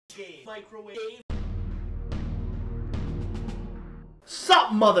Game. Microwave. Sup,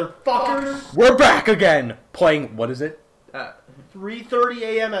 motherfuckers? We're back again, playing, what is it? 3:30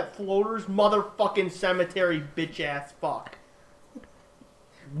 a.m. at Floaters motherfucking cemetery, bitch ass fuck.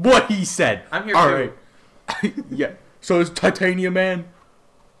 What he said. I'm here All too. right. Yeah. So it's Titanium Man.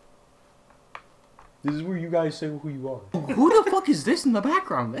 This is where you guys say who you are. Who the fuck is this in the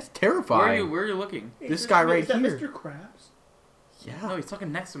background? That's terrifying. Where are you looking? This guy right is that here. Mr. Krabs? Yeah. No, he's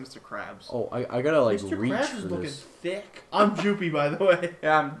talking next to Mr. Krabs. Oh, I gotta like Mr. reach Krabs for is looking this. thick. I'm Joopy, by the way.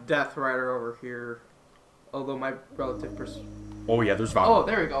 Yeah, I'm Death Rider over here. Although my relative Oh yeah, there's Oh,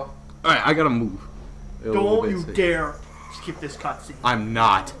 Valkyrie. there we go. All right, I gotta move. A little Don't bit you safe. dare skip this cutscene. I'm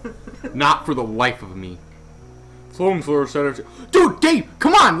not. Not for the life of me. Floor Center. Dude, Dave,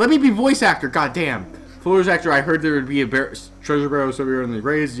 come on, let me be voice actor. Goddamn. Floor's actor. I heard there would be a treasure barrel somewhere in the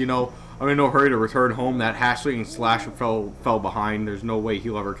raised. You know, I'm in no hurry to return home. That hatchling slasher fell behind. There's no way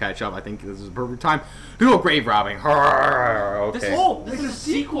he'll ever catch up. I think this is the perfect time to go grave robbing. Okay. This is a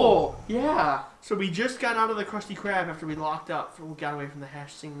sequel. Yeah. So we just got out of the Krusty Krab after we locked up. We got away from the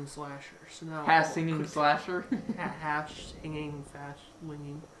hash singing slasher. So now Hash singing slasher. hash singing fast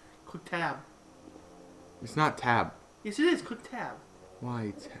linging. Click tab. It's not tab. Yes, it is. Click tab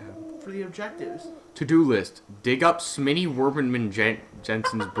Why tab? for the objectives. To-do list. Dig up Smitty Werbenman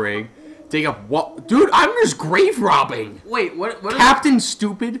Jensen's brig. Dig up what? Dude, I'm just grave robbing. Wait, what? Captain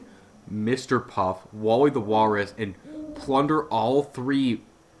Stupid, Mr. Puff, Wally the Walrus, and plunder all three.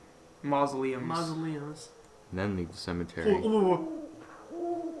 Mausoleums. Mausoleums. And then leave the cemetery. Oh.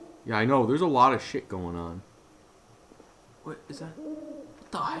 Yeah, I know. There's a lot of shit going on. What is that?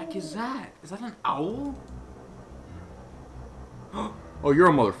 What the heck is that? Is that an owl? Oh, you're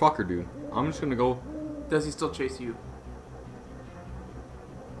a motherfucker, dude. I'm just gonna go. Does he still chase you?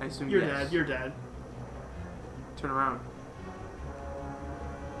 I assume You're yes. dead. You're dead. Turn around.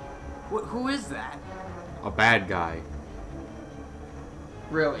 Who is that? A bad guy.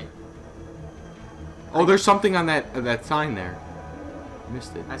 Really? Oh, there's something on that sign there.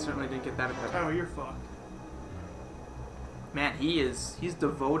 Missed it. I certainly didn't get that impression. Oh, you're fucked. Man, he's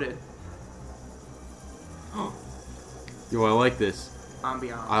devoted. Yo, I like this.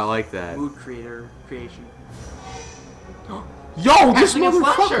 Ambiance. I like that. Mood creation. Yo, this Actually, a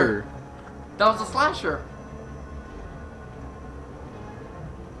motherfucker! slasher. That was a slasher.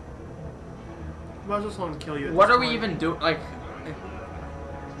 Might as well someone kill you. At What this are we point. even doing? Like,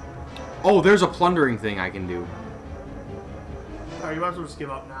 Oh, there's a plundering thing I can do. Alright, you might as well just give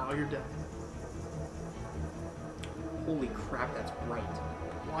up now. You're dead. holy crap, that's bright.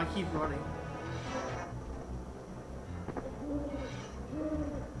 Well, I keep running.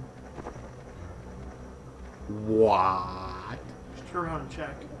 What? Just turn around and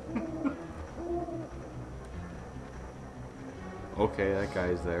check. Okay, that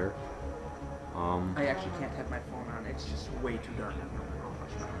guy's there. I actually can't have my phone on. It's just way too dark.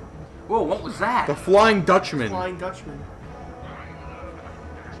 Whoa, what was that? The Flying Dutchman. Flying Dutchman.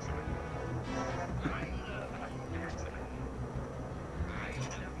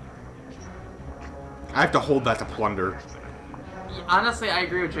 I have to hold that to plunder. Honestly, I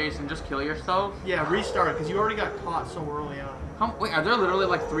agree with Jason. Just kill yourself. Yeah, restart, because you already got caught so early on. Wait, are there literally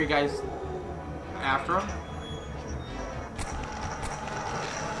like 3 guys after him?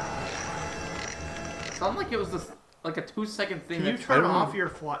 Sounded like it was this like a 2-second thing. Can you that- turn I don't off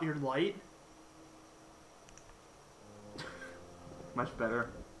know. your light? Much better.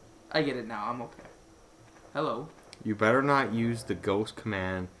 I get it now. I'm okay. Hello. You better not use the ghost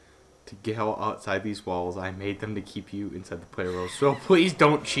command to get outside these walls. I made them to keep you inside the player row. So please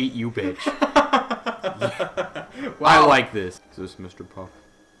don't cheat, you bitch. I like this. Is this Mr. Puff?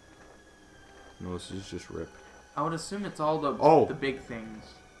 No, this is just Rip. I would assume it's all the big things.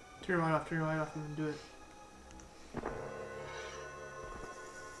 Turn your light off, and then do it.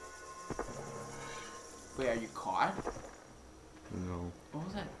 Wait, are you caught? No. What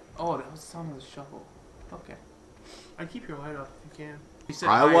was that? Oh, that was the sound of the shovel. Okay. I'd keep your light off if you can. You said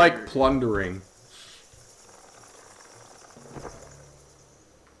I like iron. plundering.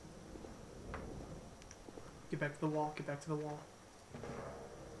 Get back to the wall, get back to the wall.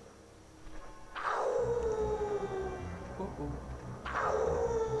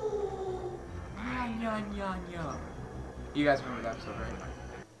 You guys remember that episode, right?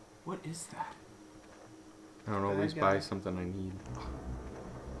 What is that? I don't know, at Bad least guy. buy something I need.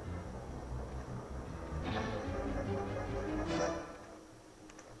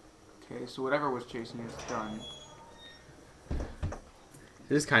 Okay, so whatever was chasing you is done.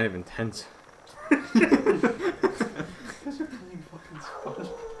 It is kind of intense. Dude,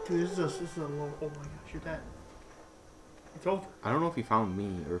 this is a low. Oh my gosh, you're dead. It's over. I don't know if he found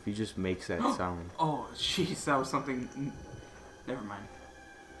me or if he just makes that sound. Oh, jeez, that was something. Never mind.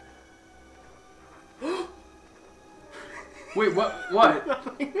 Wait, what?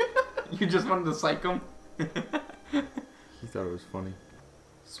 What? You just wanted to psych him? He thought it was funny.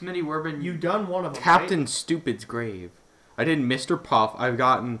 Smitty Werbin. You done one of them, Captain right? Stupid's grave. I did Mr. Puff. I've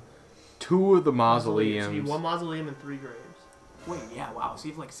gotten 2 of the mausoleums. So you need 1 mausoleum and 3 graves. Wait, yeah, wow. So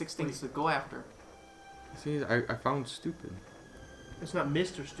you have like 6 things to go after. See, I found Stupid. It's not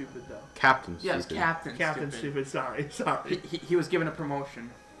Mr. Stupid, though. Captain Yeah, Stupid. it's Captain. Captain Stupid, sorry. He was given a promotion.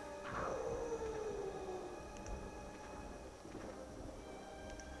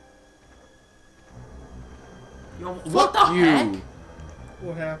 Yo, what Fuck the you. heck?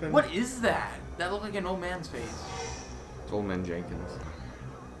 What happened? What is that? That looked like an old man's face. It's Old Man Jenkins.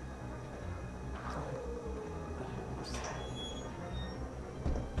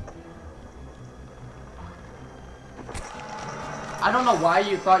 I don't know why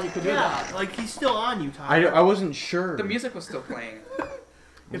you thought you could do Yeah, that. like he's still on you, Tyler. I wasn't sure. The music was still playing.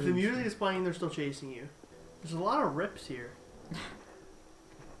 If the music is playing, they're still chasing you. There's a lot of rips here.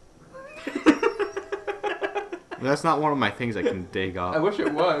 That's not one of my things I can dig I up. wish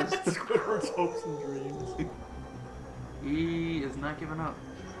it was. Squidward's hopes and dreams. He is not giving up.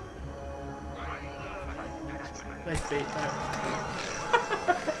 Nice bait,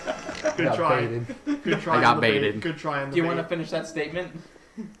 Tyler. Good Got try. baited. Good try. I got on the bait. baited. Good try on the Do you bait. want to finish that statement?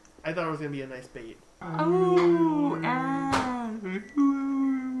 I thought it was gonna be a nice bait. Oh,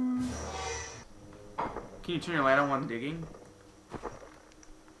 Can you turn your light on while I'm digging?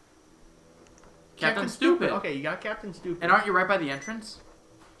 Captain Stupid. Okay, you got Captain Stupid. And aren't you right by the entrance?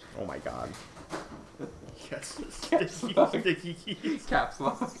 Oh my god. Yes. Caps Sticky, lock. sticky keys. Caps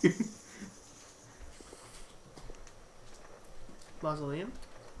lock. Mausoleum.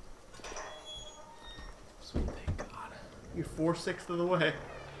 Sweet, thank God. You're 4/6 of the way.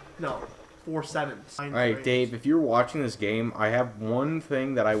 No, 4/7. Alright, Dave, if you're watching this game, I have one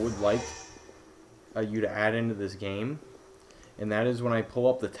thing that I would like you to add into this game. And that is when I pull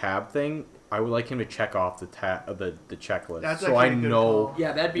up the tab thing, I would like him to check off the the checklist. That's so I actually a good know call.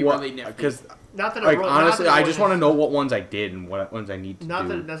 Yeah, that'd be what, really nifty. because Not that it like really, honestly, not that I it just really want to know what ones I did and what ones I need to Not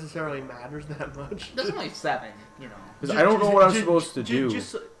that it do. necessarily matters that much. There's only 7, you know. Because I don't know what I'm Ju- supposed to ju- do.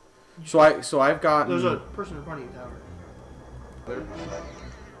 just- So I've got There's a person in front of you, Tower.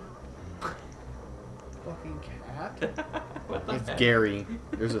 Fucking cat. What the it's heck? Gary.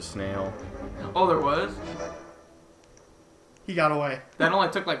 There's a snail. Oh, there was? He got away. That only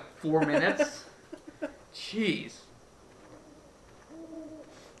took like 4 minutes? Jeez.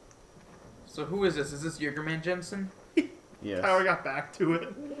 So who is this? Is this Jürgerman Jensen? Yes. Tower got back to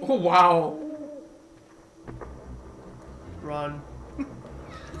it. Oh, wow. Run.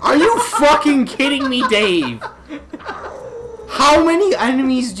 Are you fucking kidding me, Dave? How many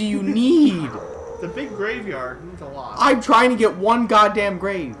enemies do you need? The big graveyard means a lot. I'm trying to get one goddamn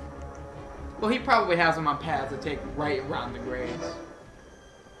grave. Well, he probably has them on paths that take right around the graves.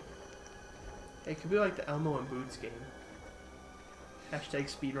 It could be like the Elmo and Boots game. Hashtag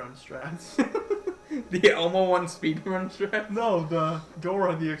speedrun strats. The Elmo one speedrun strat? No, the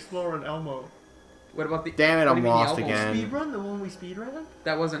Dora the Explorer and Elmo. What about the... Damn it, what do I'm you mean the lost Elmo? again. Speedrun? The one we speedran?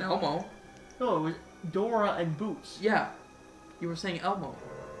 That wasn't Elmo. No, it was Dora and Boots. Yeah. You were saying Elmo.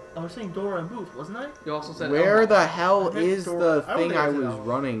 I was saying Dora and Boots, wasn't I? You also said Where Elmo. the hell I meant is Dora. the I don't thing think I it's an was elf.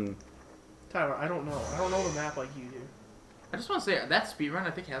 running? Tyler, I don't know. I don't know the map like you do. I just want to say, that speedrun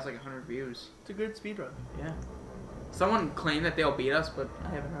I think has like 100 views. It's a good speedrun. Yeah. Someone claimed that they'll beat us, but I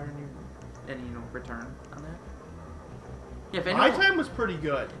haven't heard any return on that. Yeah, if My anyone, time was pretty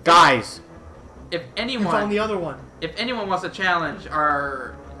good. Guys, if You found anyone, the other one. if anyone wants to challenge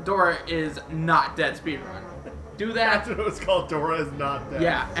our Dora is not dead speedrun, do that. That's what it was called. Dora is not dead.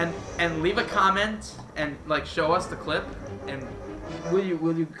 Yeah, and leave a comment and like show us the clip, and will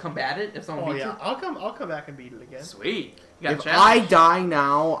you combat it if someone Oh beats yeah, I'll come back and beat it again. it? Sweet. You got a if challenge. I die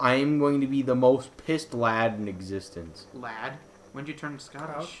now, I am going to be the most pissed lad in existence. Lad, when'd you turn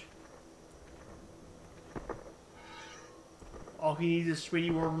Scottish? Ouch. All he needs is Sweetie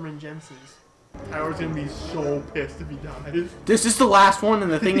Worberman Jensen's. Tyler's gonna be so pissed if he dies. This is the last one,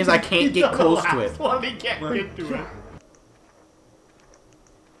 and the thing is, I can't He's get on close the to last it. One, he can't get to it.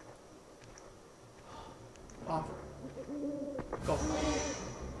 Off. Go.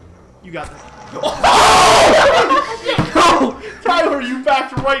 You got this. No! Tyler, you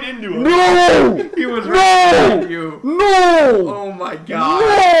backed right into it. No! He was No! right you. No! Oh my god.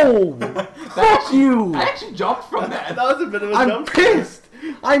 No! Fuck you! I actually jumped from that. That was a bit of a I'm jump. pissed!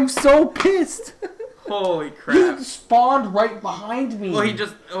 I'm so pissed! Holy He crap. spawned right behind me. Well, he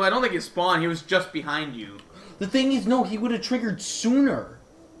just... Oh, I don't think he spawned. He was just behind you. The thing is, no, he would have triggered sooner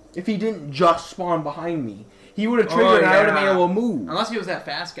if he didn't just spawn behind me. He would have triggered and I would have been able to move. Unless he was that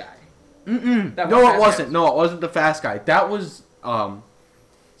fast guy. Mm-mm. That No, one it fast wasn't. guy. No, it wasn't the fast guy. That was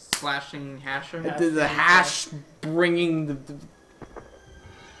Slashing Hasher. the hash bringing the.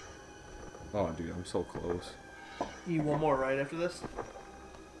 Oh, dude, I'm so close. You need one more, right, after this?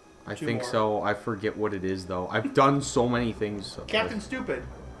 I Two think more. so. I forget what it is though. I've done so many things. Captain Stupid.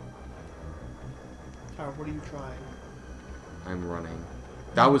 Tyler, what are you trying? I'm running.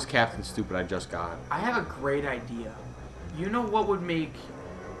 That was Captain Stupid. I just got. I have a great idea. You know what would make...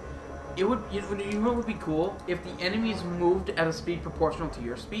 You know what would be cool? If the enemies moved at a speed proportional to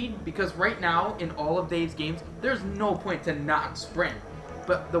your speed? Because right now, in all of Dave's games, there's no point to not sprint.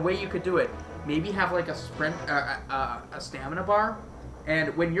 But the way you could do it, maybe have like a sprint, a stamina bar,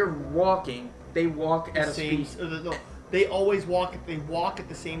 and when you're walking, they walk at a speed. No, they always walk. They walk at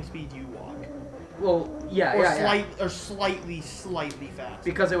the same speed you walk, Well, yeah. or slightly fast.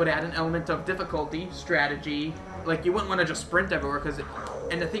 Because it would add an element of difficulty, strategy. Like, you wouldn't want to just sprint everywhere,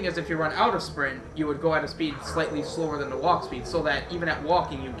 and the thing is, if you run out of sprint, you would go at a speed slightly slower than the walk speed, so that even at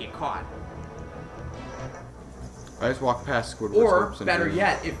walking, you'd get caught. I just walked past Squidward's Or, hopes and better dreams.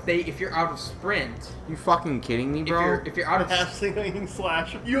 yet, if you're out of sprint, You fucking kidding me, bro? if you're out of Half singing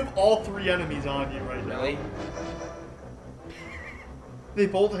slash. You have all three enemies on you right now. really, They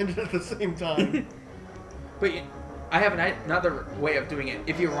both ended at the same time. but I have another way of doing it.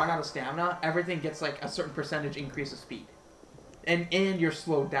 If you run out of stamina, everything gets like a certain percentage increase of speed, and you're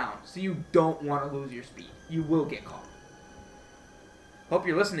slowed down, so you don't want to lose your speed. You will get caught. Hope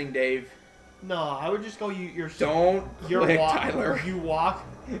you're listening, Dave. No, I would just go. You're Don't You're click, walk, Tyler. You walk.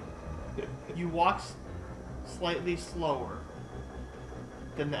 You walk slightly slower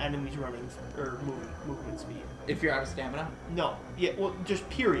than the enemy's running or movement speed. If you're out of stamina. No, yeah, well, just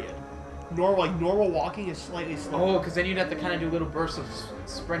period. Normal walking is slightly Oh, slower. because then you'd have to kind of do little bursts of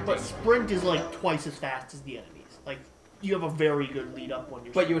sprinting. But sprint is like twice as fast as the enemies. Like you have a very good lead up when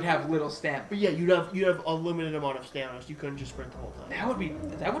you're. But you would have little stamina. But yeah, you'd have a limited amount of stamina, so you couldn't just sprint the whole time. That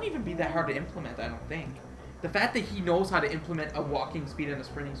wouldn't even be that hard to implement, I don't think. The fact that he knows how to implement a walking speed and a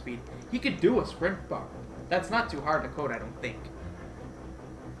sprinting speed, he could do a sprint bar. That's not too hard to code, I don't think.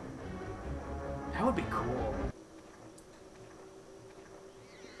 That would be cool.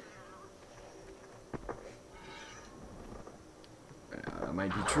 That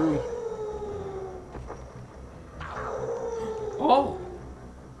might be true. Oh!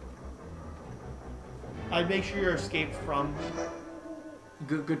 I'd make sure you're escaped from.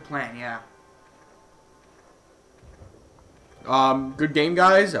 Good plan, yeah. Good game,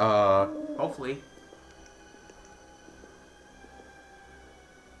 guys. Hopefully.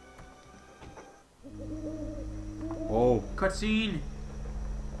 Oh. Cutscene!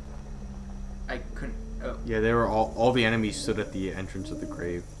 I couldn't... Oh. Yeah, they were all the enemies stood at the entrance of the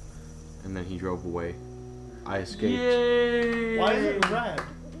grave, and then he drove away. I escaped Yay! Why is it red?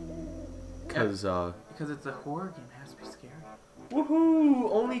 because Because it's a horror game, it has to be scary. Woohoo!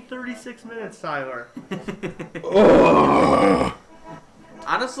 Only 36 minutes, Tyler.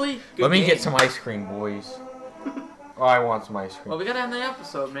 Honestly, good let me game. get some ice cream, boys. Oh, I want some ice cream. Well, we gotta end the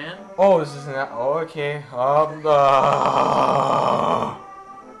episode, man. Oh, this isn't that. Oh, okay.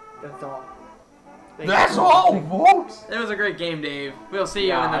 That's all. Thank That's you. all, folks. It was a great game, Dave. We'll see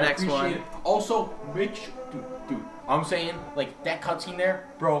you in the next one. Also, dude, I'm saying, like, that cutscene there,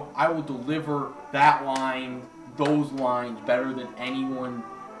 bro, I will deliver that line, those lines, better than anyone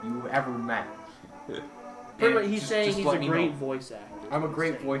you ever met. Pretty much, And he's saying he's let a me great know. voice actor. I'm a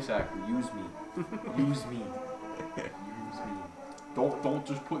great Saying. voice actor. Use me. Use me. Use me. Don't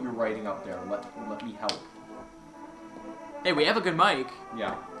just put your writing up there. Let me help. Hey, we have a good mic.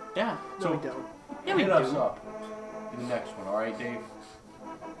 Yeah. Yeah. No, So- we don't. Yeah, we Hit us do. up in the next one, alright, Dave?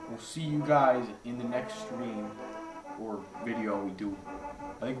 We'll see you guys in the next stream or video we do.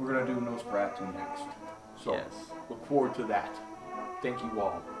 I think we're gonna do Nosferatu next. So Yes. look forward to that. Thank you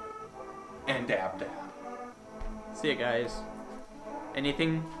all. And dab dab. See you guys.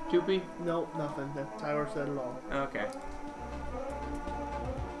 Anything, Joopy? No, nothing. Tyler said it all. Okay.